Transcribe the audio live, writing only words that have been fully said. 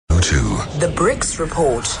to the Brics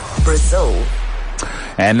Report, Brazil.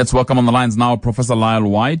 And let's welcome on the lines now Professor Lyal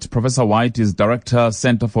White. Professor White is Director,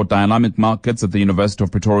 Center for Dynamic Markets at the University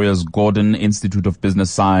of Pretoria's Gordon Institute of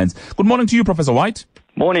Business Science. Good morning to you, Professor White.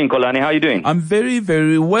 Morning, Xolani. How are you doing? I'm very,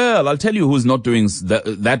 very well. I'll tell you who's not doing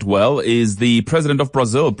that well is the President of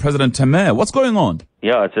Brazil, President Temer. What's going on?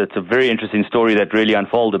 Yeah, it's a very interesting story that really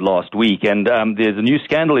unfolded last week. And there's a new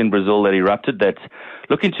scandal in Brazil that erupted that's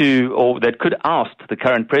looking to, or that could oust the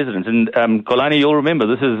current president. And Xolani, you'll remember,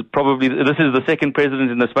 this is the second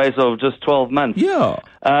president in the space of just 12 months. Yeah.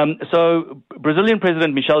 So Brazilian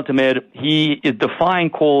President Michel Temer, he is defying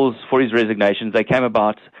calls for his resignations. They came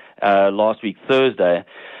about last week, Thursday,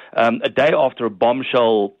 a day after a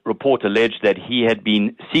bombshell report alleged that he had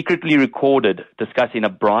been secretly recorded discussing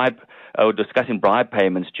bribe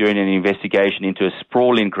payments during an investigation into a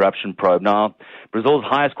sprawling corruption probe. Now, Brazil's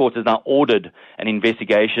highest court has now ordered an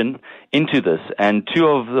investigation into this, and two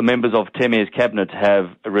of the members of Temer's cabinet have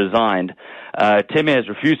resigned. Temer has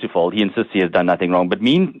refused to fold. He insists he has done nothing wrong. But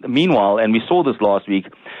meanwhile, and we saw this last week,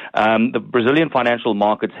 the Brazilian financial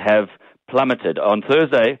markets have plummeted. On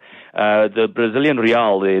Thursday, the Brazilian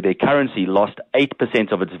Lyal, their currency, lost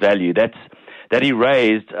 8% of its value. That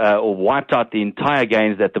erased or wiped out the entire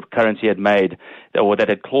gains that the currency had made, or that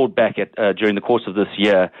had clawed back during the course of this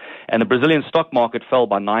year. And the Brazilian stock market fell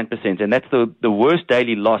by 9%, and that's the worst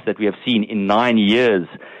daily loss that we have seen in 9 years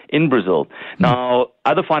in Brazil. Now,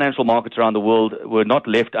 other financial markets around the world were not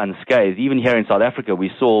left unscathed. Even here in South Africa, we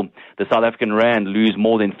saw the South African rand lose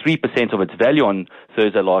more than 3% of its value on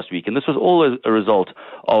Thursday last week. And this was all a result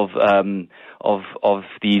of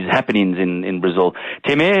these happenings in Brazil.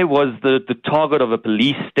 Temer was the target of a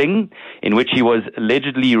police sting in which he was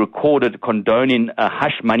allegedly recorded condoning a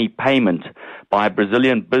hush money payment by a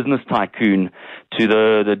Brazilian business tycoon to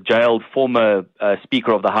the jailed former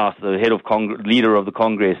Speaker of the House, the head of leader of the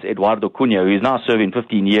Congress, Eduardo Cunha, who is now serving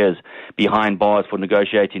 15 years behind bars for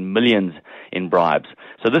negotiating millions in bribes.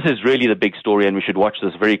 So this is really the big story, and we should watch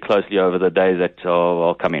this very closely over the days that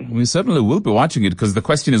are coming. We certainly will be watching it, because the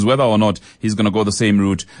question is whether or not he's going to go the same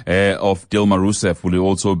route of Dilma Rousseff. Will he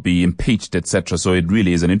also be impeached, etc.? So it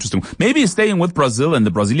really is an interesting. Maybe staying with Brazil and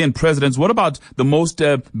the Brazilian presidents, what about the most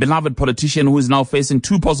beloved politician who is now facing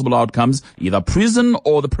two possible outcomes, either prison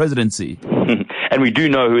or the presidency? And we do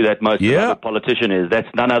know who that most beloved politician is. That's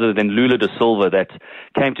none other than Lula da Silva, that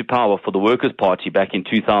came to power for the Workers' Party back in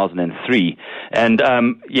 2003. And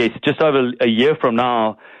yes, just over a year from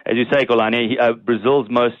now, as you say, Xolani, Brazil's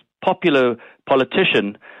most popular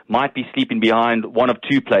politician might be sleeping behind one of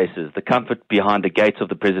two places: the comfort behind the gates of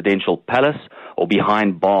the presidential palace or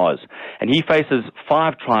behind bars. And he faces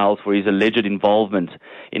 5 trials for his alleged involvement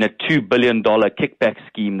in a $2 billion kickback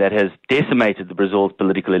scheme that has decimated Brazil's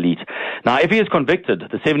political elite. Now, if he is convicted,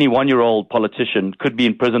 the 71-year-old politician could be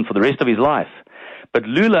in prison for the rest of his life. But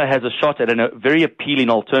Lula has a shot at a very appealing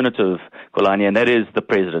alternative, Xolani, and that is the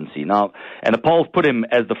presidency. Now, and the polls put him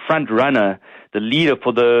as the front runner, the leader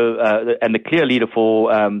for and the clear leader for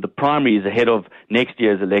the primaries ahead of next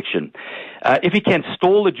year's election. If he can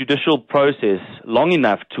stall the judicial process long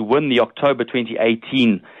enough to win the October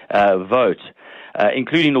 2018 vote,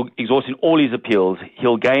 including exhausting all his appeals,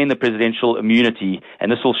 he'll gain the presidential immunity,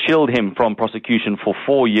 and this will shield him from prosecution for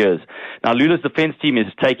 4 years. Now, Lula's defense team is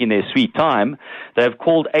taking their sweet time. They have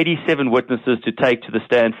called 87 witnesses to take to the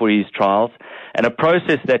stand for his trials, and this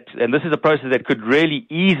is a process that could really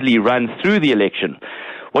easily run through the election.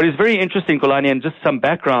 What is very interesting, Xolani, and just some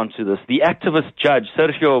background to this, the activist judge,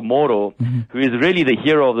 Sergio Moro, who is really the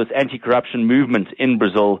hero of this anti-corruption movement in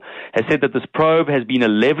Brazil, has said that this probe has been a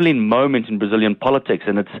leveling moment in Brazilian politics,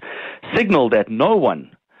 and it's signaled that no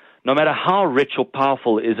one, no matter how rich or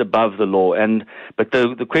powerful, is above the law. But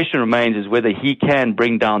the question remains is whether he can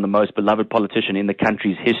bring down the most beloved politician in the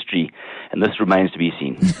country's history, and this remains to be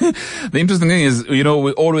seen. The interesting thing is, we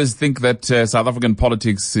always think that South African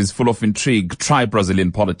politics is full of intrigue. Try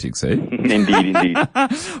Brazilian politics, eh? Indeed.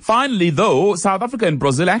 Finally, though, South Africa and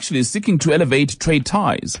Brazil actually is seeking to elevate trade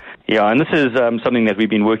ties. Yeah, and this is something that we've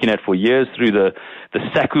been working at for years through the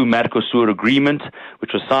SACU-Mercosur agreement,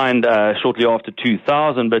 which was signed shortly after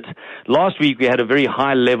 2000. But last week we had a very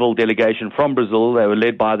high-level delegation from Brazil. They were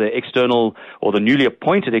led by the newly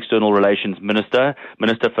appointed External Relations Minister,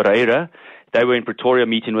 Minister Ferreira. They were in Pretoria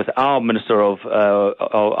meeting with our Minister of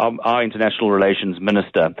our International Relations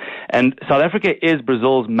Minister. And South Africa is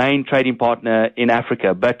Brazil's main trading partner in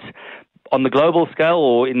Africa, but on the global scale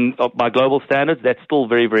or by global standards, that's still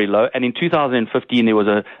very, very low. And in 2015, there was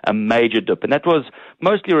a major dip. And that was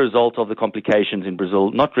mostly a result of the complications in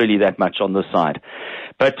Brazil, not really that much on this side.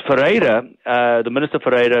 But Ferreira, the Minister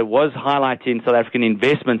Ferreira, was highlighting South African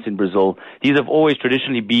investments in Brazil. These have always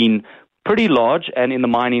traditionally been pretty large and in the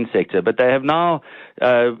mining sector, but they have now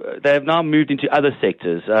moved into other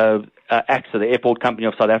sectors. AXA, the airport company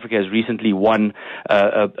of South Africa, has recently won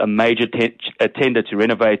a major tender to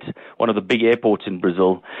renovate one of the big airports in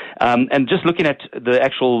Brazil. And just looking at the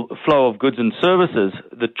actual flow of goods and services,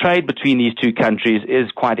 the trade between these two countries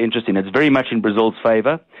is quite interesting. It's very much in Brazil's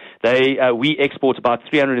favor. We export about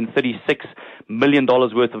 $336 million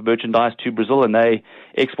worth of merchandise to Brazil, and they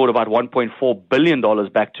export about $1.4 billion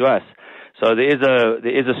back to us. So there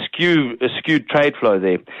is a skewed trade flow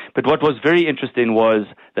there. But what was very interesting was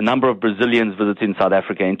the number of Brazilians visiting South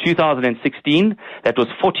Africa. In 2016, that was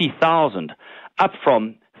 40,000, up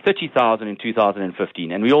from 30,000 in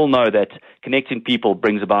 2015. And we all know that connecting people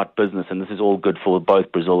brings about business, and this is all good for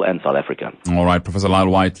both Brazil and South Africa. All right, Professor Lyal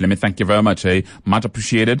White, let me thank you very much. Much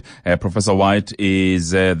appreciated. Professor White is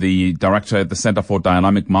the director at the Center for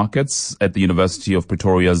Dynamic Markets at the University of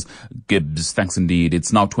Pretoria's Gibbs. Thanks indeed.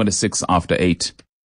 It's now 26 after 8.